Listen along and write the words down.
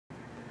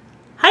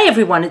Hi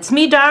everyone, it's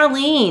me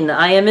Darlene.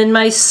 I am in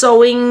my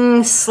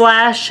sewing /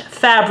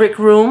 fabric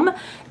room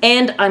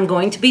and I'm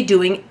going to be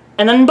doing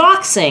an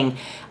unboxing.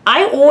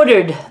 I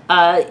ordered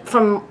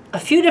from a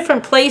few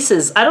different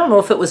places. I don't know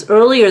if it was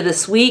earlier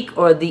this week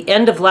or the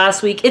end of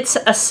last week. It's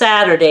a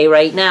Saturday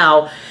right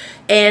now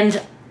and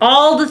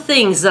all the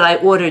things that I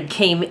ordered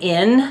came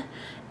in,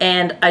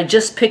 and I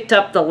just picked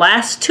up the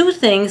last two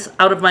things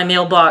out of my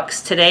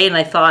mailbox today and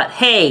I thought,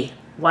 hey,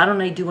 why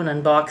don't I do an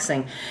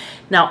unboxing?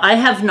 Now, I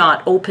have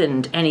not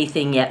opened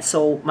anything yet,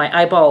 so my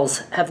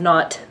eyeballs have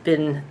not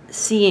been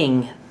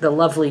seeing the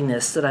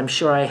loveliness that I'm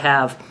sure I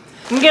have.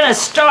 I'm gonna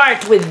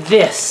start with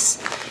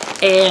this,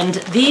 and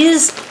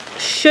these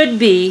should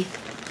be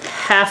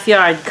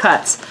half-yard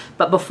cuts,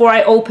 but before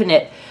I open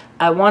it,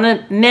 I want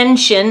to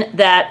mention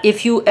that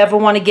if you ever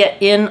want to get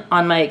in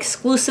on my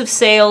exclusive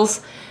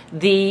sales,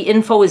 the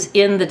info is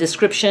in the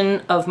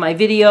description of my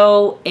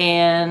video,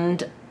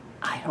 and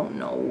I don't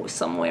know,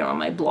 somewhere on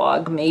my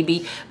blog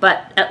maybe,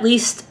 but at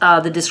least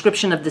the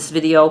description of this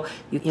video,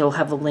 you'll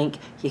have a link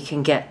you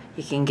can get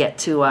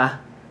to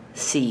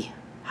see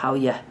how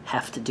you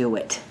have to do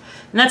it.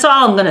 And that's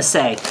all I'm gonna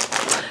say.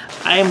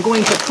 I am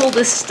going to pull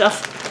this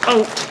stuff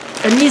out,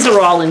 and these are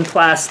all in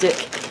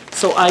plastic,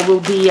 so I will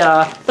be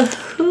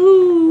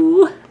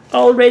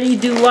already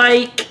do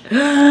like.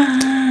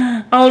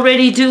 I'm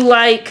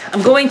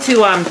going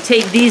to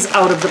take these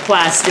out of the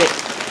plastic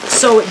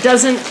so it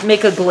doesn't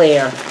make a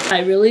glare. I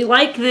really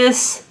like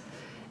this.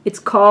 It's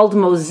called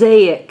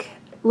Mosaic.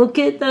 Look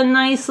at the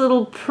nice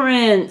little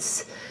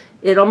prints.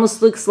 It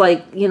almost looks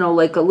like, you know,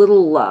 like a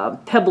little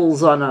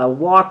pebbles on a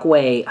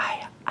walkway.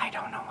 I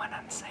don't know what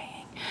I'm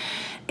saying.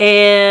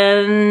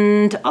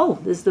 And, oh,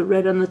 there's the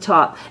red on the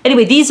top.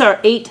 Anyway, these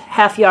are 8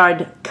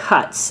 half-yard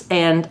cuts,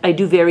 and I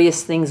do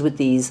various things with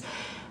these.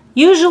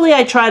 Usually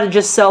I try to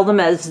just sell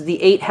them as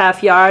the 8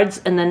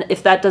 half-yards, and then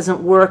if that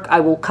doesn't work, I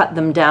will cut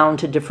them down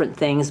to different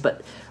things.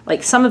 But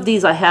like some of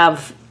these I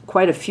have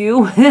quite a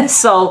few,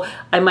 so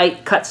I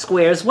might cut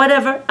squares,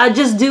 whatever. I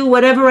just do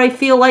whatever I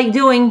feel like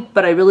doing,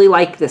 but I really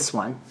like this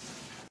one.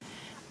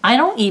 I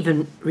don't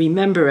even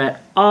remember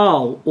at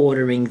all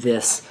ordering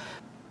this,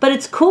 but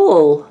it's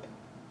cool,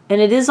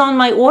 and it is on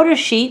my order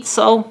sheet,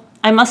 so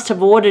I must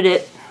have ordered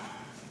it.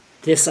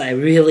 This I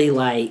really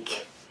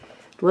like.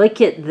 Look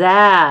at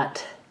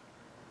that.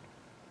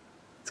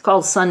 It's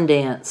called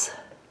Sundance.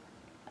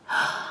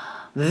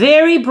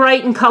 Very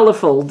bright and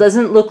colorful.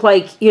 Doesn't look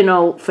like, you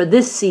know, for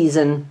this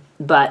season,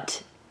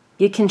 but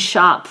you can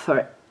shop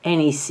for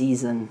any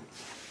season.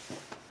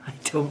 I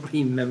don't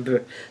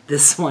remember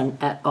this one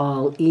at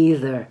all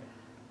either.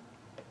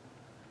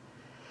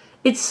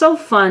 It's so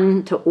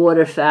fun to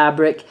order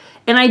fabric,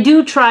 and I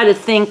do try to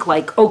think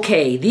like,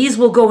 okay, these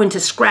will go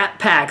into scrap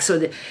packs,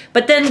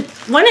 but then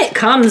when it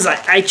comes,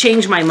 I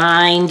change my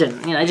mind,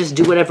 and you know, I just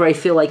do whatever I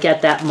feel like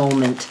at that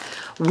moment.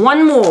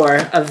 One more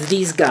of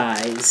these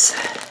guys.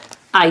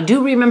 I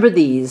do remember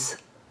these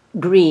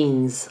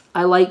greens.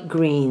 I like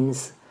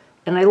greens,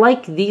 and I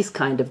like these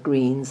kind of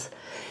greens.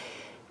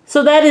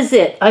 So that is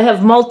it. I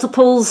have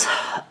multiples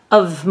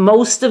of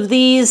most of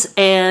these,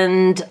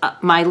 and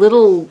my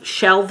little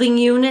shelving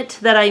unit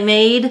that I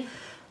made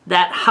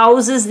that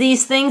houses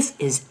these things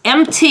is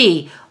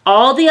empty.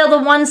 All the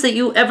other ones that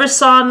you ever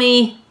saw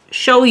me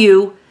show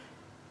you,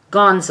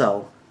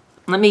 gonzo.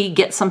 Let me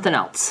get something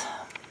else.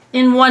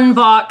 In one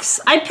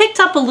box, I picked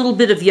up a little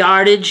bit of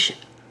yardage.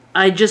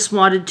 I just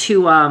wanted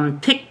to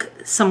pick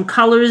some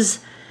colors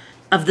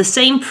of the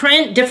same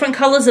print, different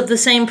colors of the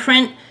same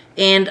print,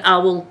 and I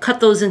will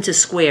cut those into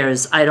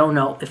squares. I don't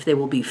know if they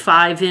will be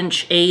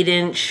 5-inch,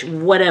 8-inch,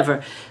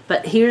 whatever.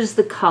 But here's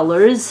the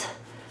colors.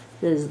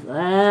 There's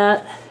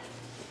that.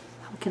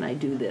 How can I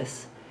do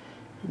this?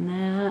 And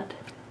that,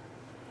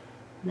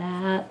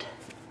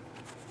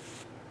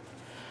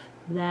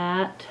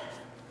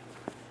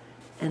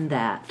 and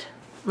that.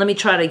 Let me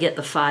try to get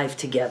the 5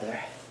 together.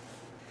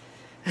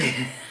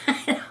 I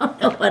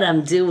don't know what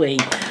I'm doing.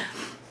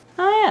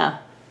 Oh yeah,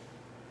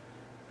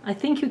 I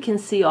think you can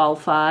see all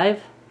 5.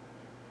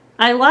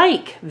 I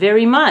like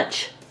very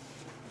much.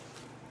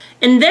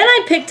 And then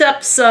I picked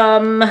up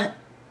some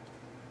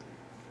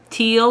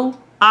teal,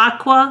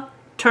 aqua,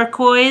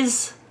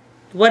 turquoise,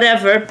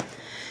 whatever.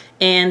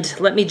 And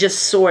let me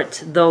just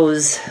sort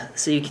those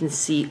so you can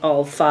see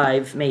all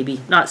 5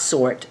 maybe. Not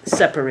sort,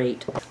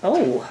 separate.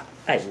 Oh,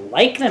 I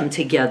like them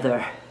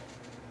together.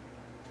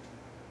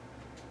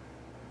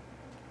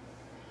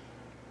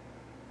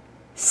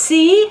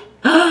 See?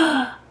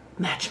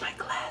 Match my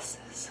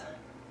glasses.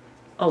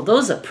 Oh,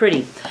 those are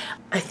pretty.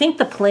 I think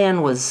the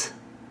plan was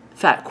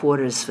fat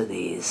quarters for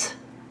these.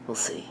 We'll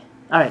see.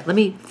 All right, let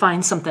me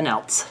find something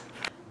else.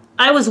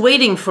 I was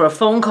waiting for a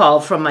phone call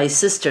from my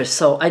sister,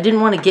 so I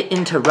didn't want to get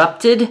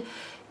interrupted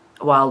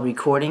while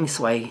recording,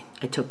 so I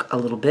took a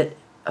little bit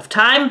of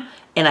time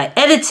and I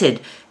edited.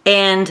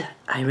 And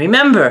I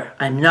remember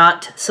I'm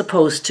not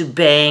supposed to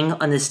bang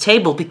on this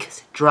table because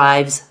it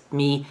drives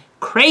me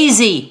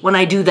crazy when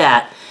I do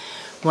that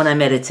when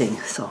I'm editing.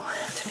 So I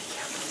have to be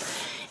careful.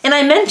 And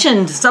I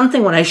mentioned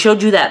something when I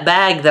showed you that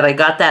bag that I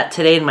got that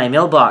today in my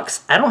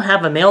mailbox. I don't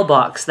have a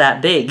mailbox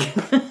that big.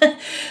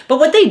 But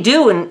what they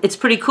do, and it's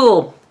pretty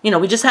cool, you know,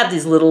 we just have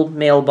these little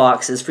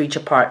mailboxes for each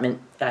apartment.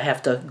 I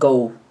have to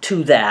go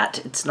to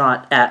that. It's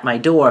not at my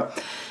door.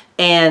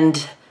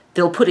 And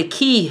they'll put a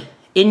key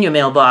in your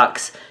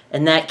mailbox,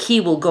 and that key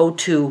will go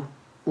to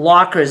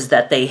lockers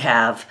that they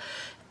have,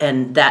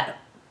 and that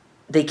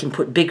they can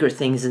put bigger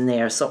things in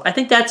there. So I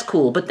think that's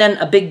cool. But then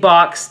a big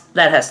box,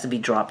 that has to be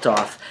dropped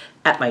off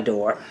at my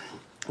door.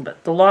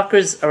 But the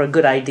lockers are a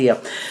good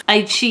idea.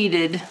 I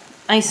cheated.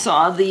 I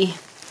saw the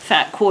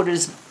fat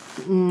quarters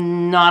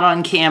not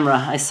on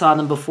camera. I saw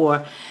them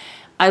before.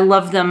 I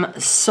love them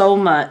so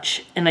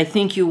much, and I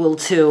think you will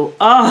too.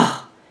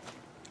 Oh,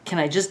 can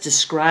I just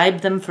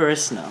describe them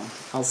first? No,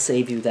 I'll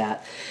save you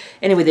that.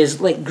 Anyway, there's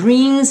like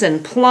greens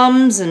and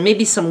plums and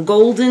maybe some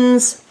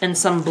goldens and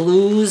some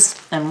blues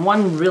and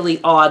one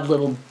really odd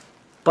little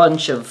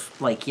bunch of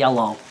like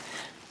yellow.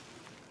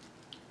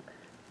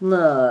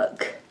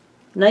 Look,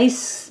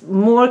 nice,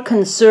 more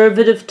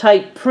conservative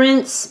type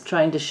prints.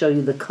 Trying to show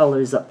you the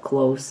colors up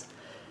close.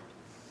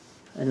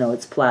 I know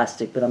it's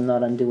plastic, but I'm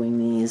not undoing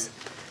these.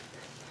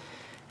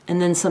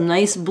 And then some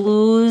nice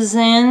blues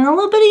and a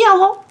little bit of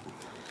yellow.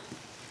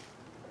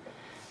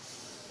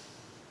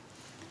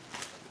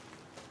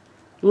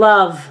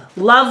 Love,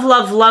 love,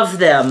 love, love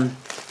them.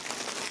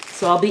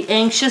 So I'll be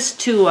anxious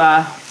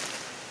to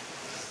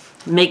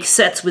make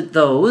sets with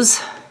those.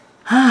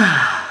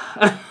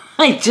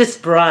 I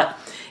just brought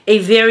a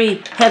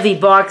very heavy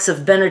box of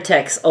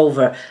Benertex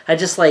over. I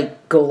just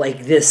like go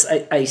like this.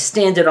 I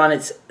stand it on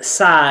its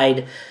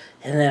side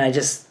and then I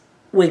just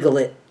wiggle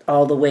it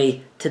all the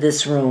way to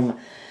this room.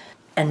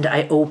 And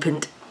I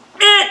opened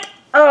it.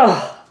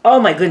 Oh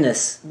my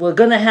goodness. We're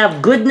gonna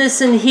have goodness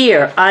in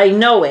here. I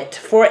know it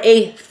for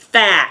a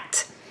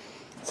fact.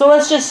 So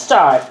let's just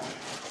start.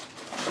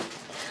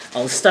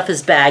 Oh, stuff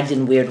is bagged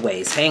in weird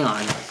ways. Hang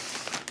on.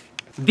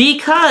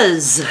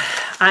 Because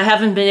I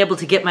haven't been able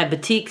to get my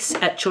batiks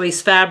at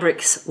Choice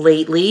Fabrics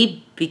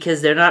lately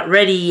because they're not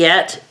ready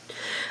yet,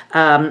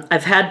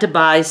 I've had to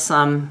buy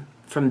some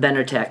from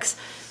Benertex.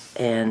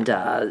 And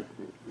I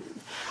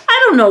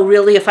don't know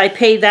really if I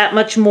pay that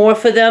much more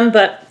for them,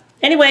 but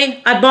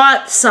anyway, I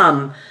bought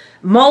some.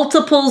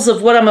 Multiples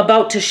of what I'm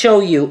about to show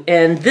you.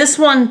 And this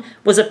one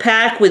was a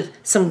pack with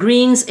some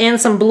greens and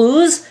some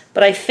blues,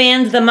 but I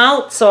fanned them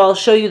out, so I'll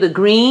show you the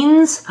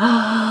greens.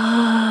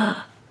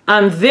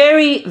 I'm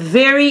very,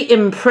 very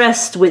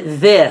impressed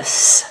with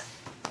this.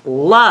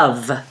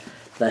 Love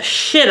the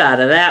shit out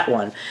of that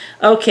one.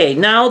 Okay,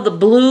 now the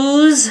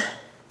blues,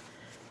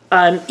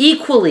 I'm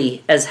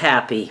equally as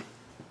happy.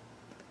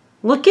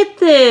 Look at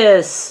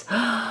this.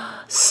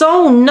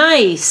 So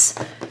nice.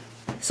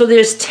 So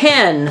there's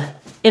 10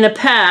 in a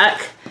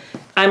pack.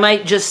 I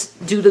might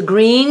just do the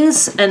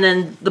greens and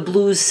then the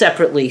blues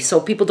separately, so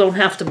people don't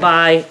have to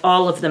buy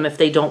all of them if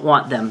they don't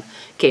want them.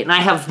 Okay, and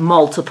I have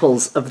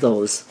multiples of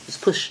those.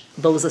 Just push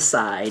those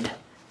aside.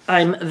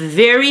 I'm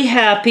very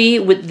happy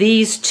with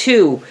these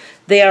two.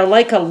 They are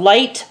like a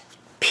light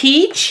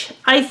peach,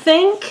 I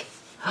think.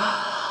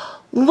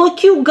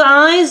 Look, you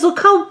guys, look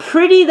how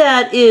pretty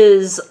that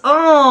is.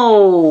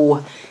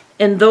 Oh,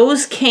 and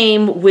those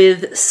came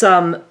with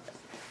some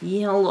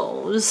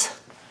yellows.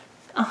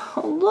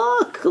 Oh,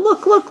 look,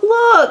 look, look,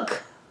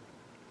 look.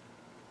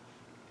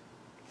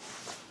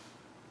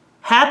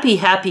 Happy,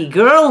 happy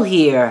girl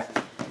here.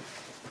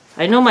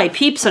 I know my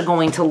peeps are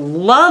going to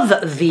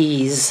love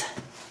these.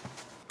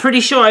 Pretty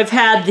sure I've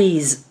had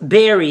these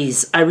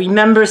berries. I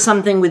remember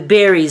something with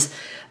berries,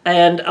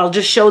 and I'll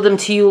just show them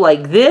to you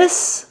like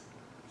this,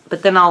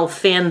 but then I'll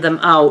fan them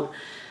out.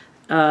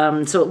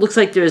 So it looks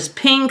like there's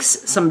pinks,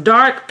 some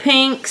dark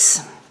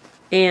pinks,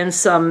 and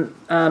some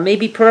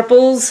maybe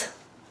purples.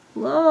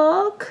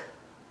 Look.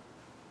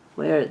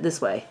 Where? This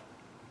way.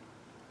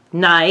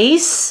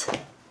 Nice.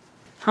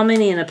 How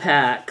many in a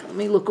pack? Let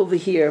me look over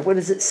here. What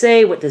does it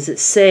say? What does it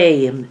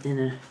say?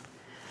 In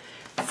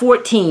a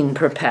 14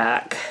 per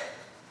pack.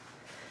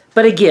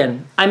 But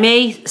again, I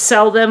may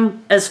sell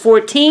them as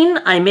 14.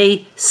 I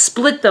may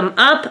split them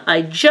up.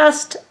 I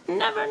just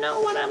never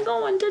know what I'm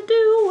going to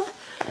do.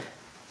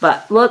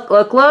 But look,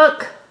 look,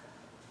 look.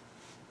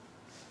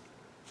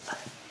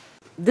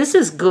 This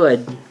is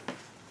good.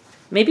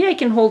 Maybe I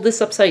can hold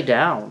this upside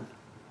down.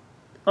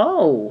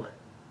 Oh.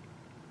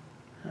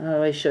 How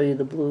do I show you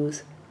the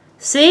blues?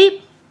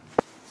 See?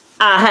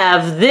 I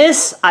have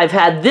this. I've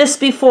had this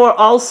before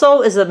also.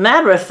 As a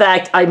matter of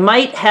fact, I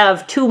might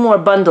have 2 more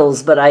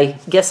bundles, but I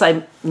guess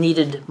I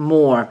needed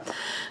more.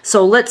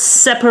 So let's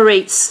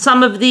separate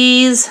some of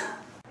these.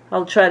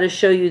 I'll try to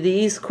show you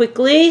these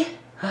quickly.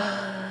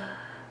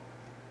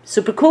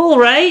 Super cool,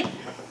 right?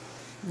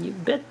 You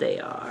bet they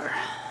are.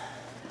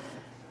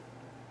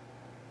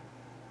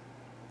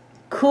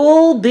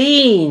 Cool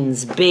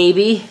beans,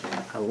 baby.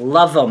 I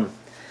love them.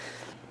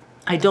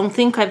 I don't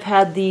think I've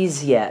had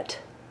these yet.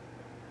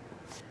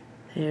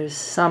 Here's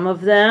some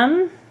of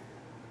them.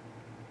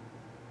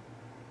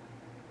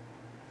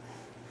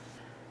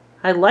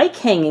 I like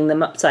hanging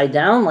them upside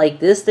down like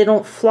this. They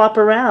don't flop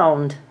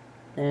around.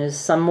 There's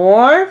some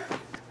more.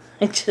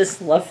 I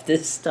just love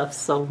this stuff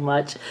so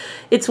much.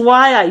 It's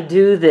why I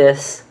do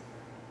this.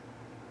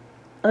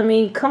 I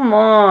mean, come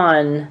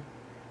on.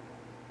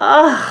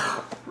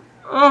 Oh.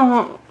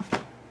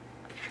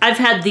 I've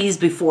had these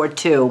before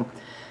too,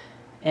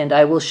 and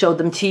I will show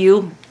them to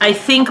you. I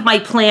think my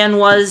plan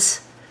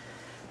was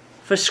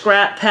for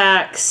scrap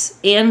packs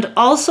and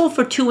also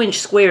for 2-inch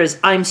squares.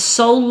 I'm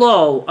so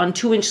low on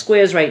 2-inch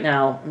squares right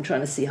now. I'm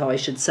trying to see how I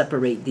should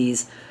separate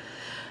these.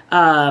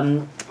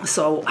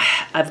 So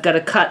I've got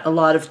to cut a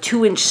lot of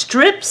 2-inch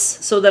strips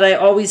so that I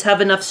always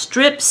have enough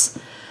strips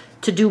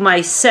to do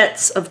my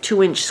sets of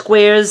 2-inch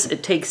squares.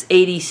 It takes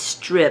 80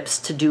 strips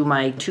to do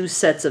my 2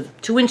 sets of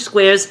 2-inch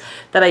squares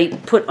that I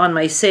put on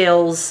my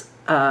sales.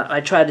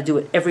 I try to do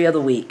it every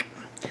other week.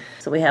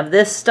 So we have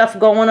this stuff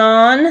going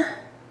on.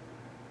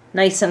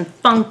 Nice and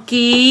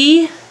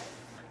funky.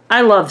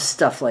 I love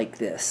stuff like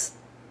this.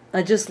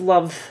 I just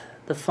love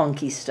the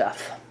funky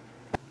stuff.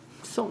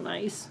 So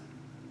nice.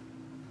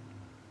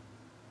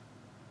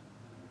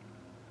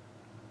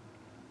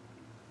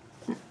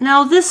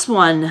 Now this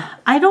one,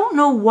 I don't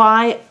know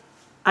why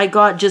I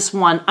got just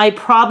one. I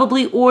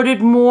probably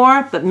ordered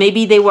more, but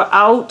maybe they were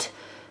out.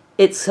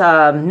 It's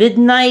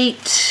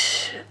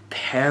Midnight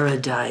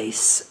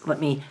Paradise. Let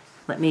me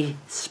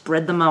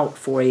spread them out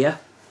for you.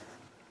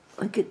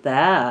 Look at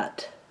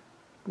that.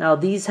 Now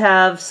these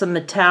have some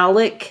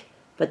metallic,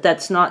 but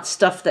that's not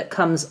stuff that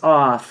comes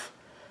off.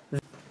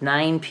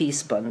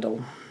 9-piece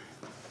bundle.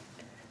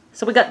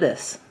 So we got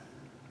this.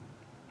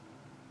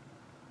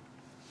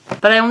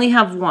 But I only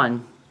have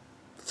one.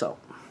 So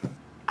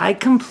I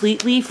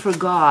completely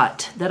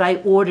forgot that I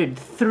ordered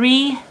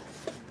 3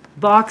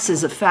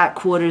 boxes of fat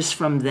quarters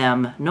from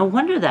them. No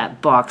wonder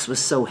that box was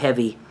so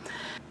heavy.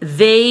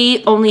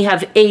 They only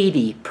have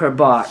 80 per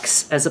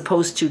box, as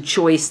opposed to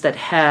Choice that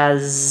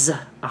has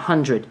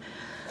 100.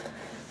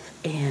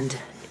 And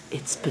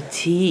it's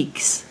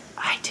batiks.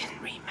 I didn't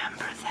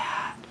remember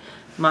that.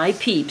 My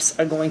peeps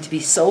are going to be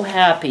so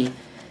happy.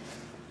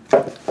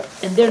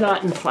 And they're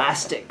not in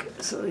plastic,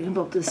 so you're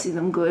able to see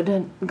them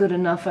good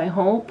enough, I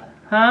hope.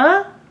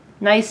 Huh?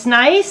 Nice,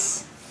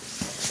 nice.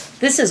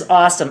 This is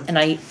awesome, and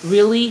I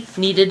really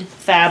needed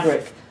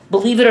fabric.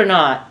 Believe it or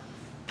not.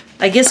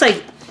 I guess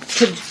I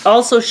could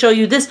also show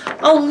you this.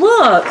 Oh,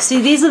 look!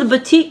 See, these are the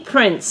batik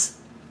prints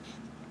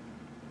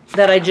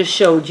that I just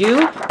showed you.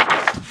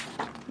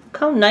 Look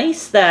how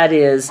nice that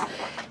is.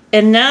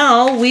 And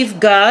now we've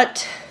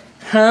got,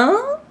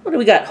 what do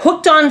we got?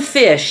 Hooked on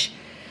Fish.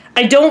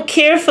 I don't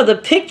care for the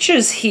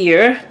pictures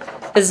here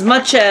as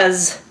much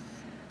as,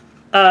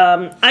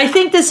 I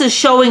think this is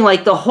showing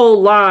like the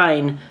whole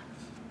line.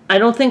 I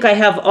don't think I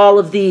have all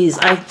of these.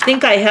 I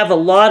think I have a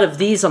lot of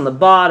these on the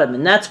bottom,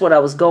 and that's what I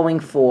was going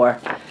for.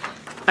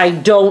 I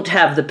don't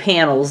have the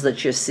panels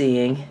that you're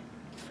seeing.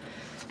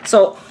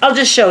 So I'll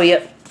just show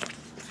you.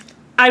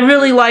 I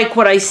really like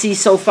what I see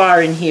so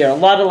far in here. A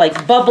lot of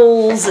like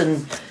bubbles,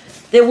 and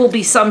there will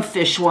be some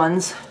fish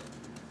ones.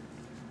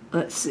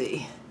 Let's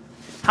see.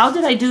 How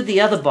did I do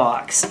the other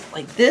box?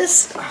 Like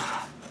this?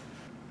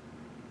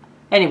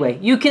 Anyway,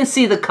 you can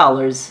see the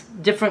colors,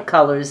 different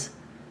colors.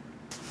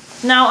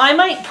 Now I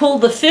might pull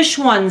the fish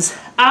ones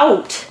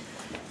out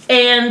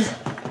and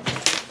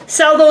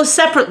sell those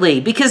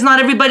separately because not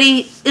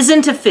everybody is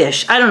into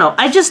fish. I don't know.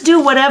 I just do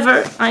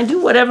whatever. I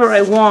do whatever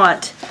I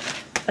want.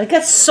 I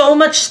got so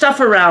much stuff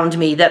around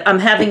me that I'm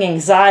having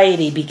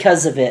anxiety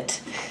because of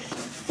it.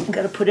 I've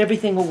got to put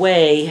everything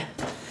away.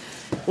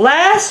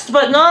 Last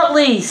but not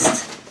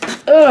least.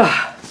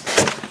 Ugh.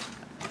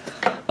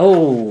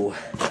 Oh.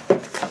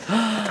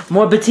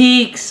 More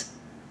batiks.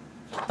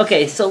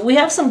 Okay, so we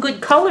have some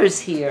good colors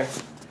here.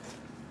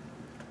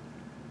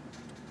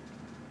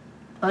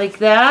 Like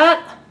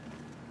that.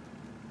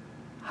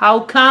 How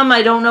come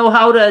I don't know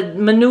how to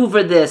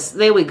maneuver this?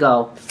 There we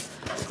go.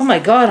 Oh my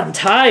God, I'm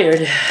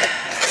tired.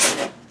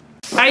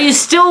 Are you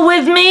still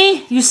with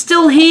me? You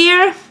still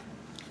here?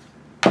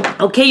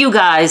 Okay, you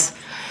guys.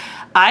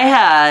 I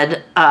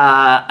had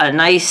a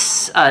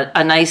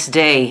nice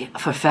day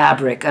for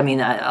fabric. I mean,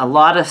 a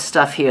lot of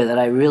stuff here that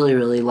I really,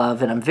 really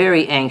love, and I'm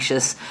very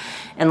anxious.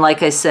 And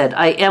like I said,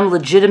 I am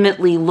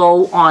legitimately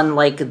low on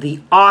like the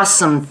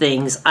awesome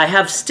things. I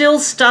have still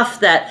stuff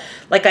that,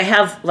 like I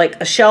have like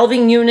a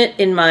shelving unit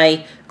in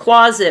my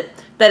closet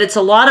that it's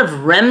a lot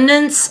of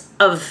remnants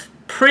of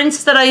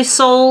prints that I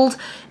sold,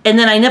 and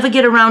then I never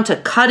get around to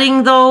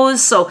cutting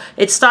those, so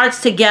it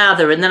starts to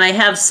gather. And then I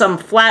have some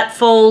flat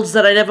folds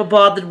that I never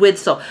bothered with,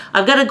 so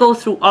I've got to go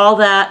through all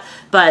that.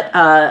 But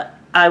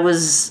I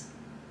was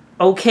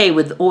okay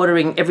with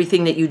ordering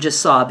everything that you just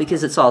saw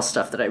because it's all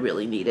stuff that I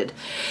really needed.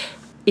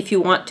 If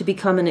you want to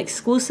become an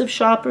exclusive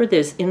shopper,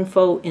 there's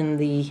info in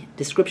the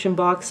description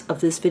box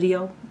of this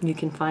video. You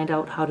can find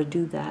out how to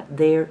do that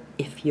there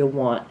if you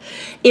want.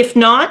 If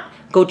not,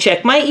 go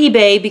check my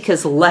eBay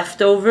because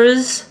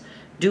leftovers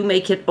do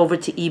make it over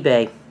to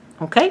eBay.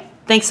 Okay?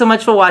 Thanks so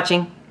much for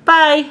watching.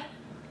 Bye!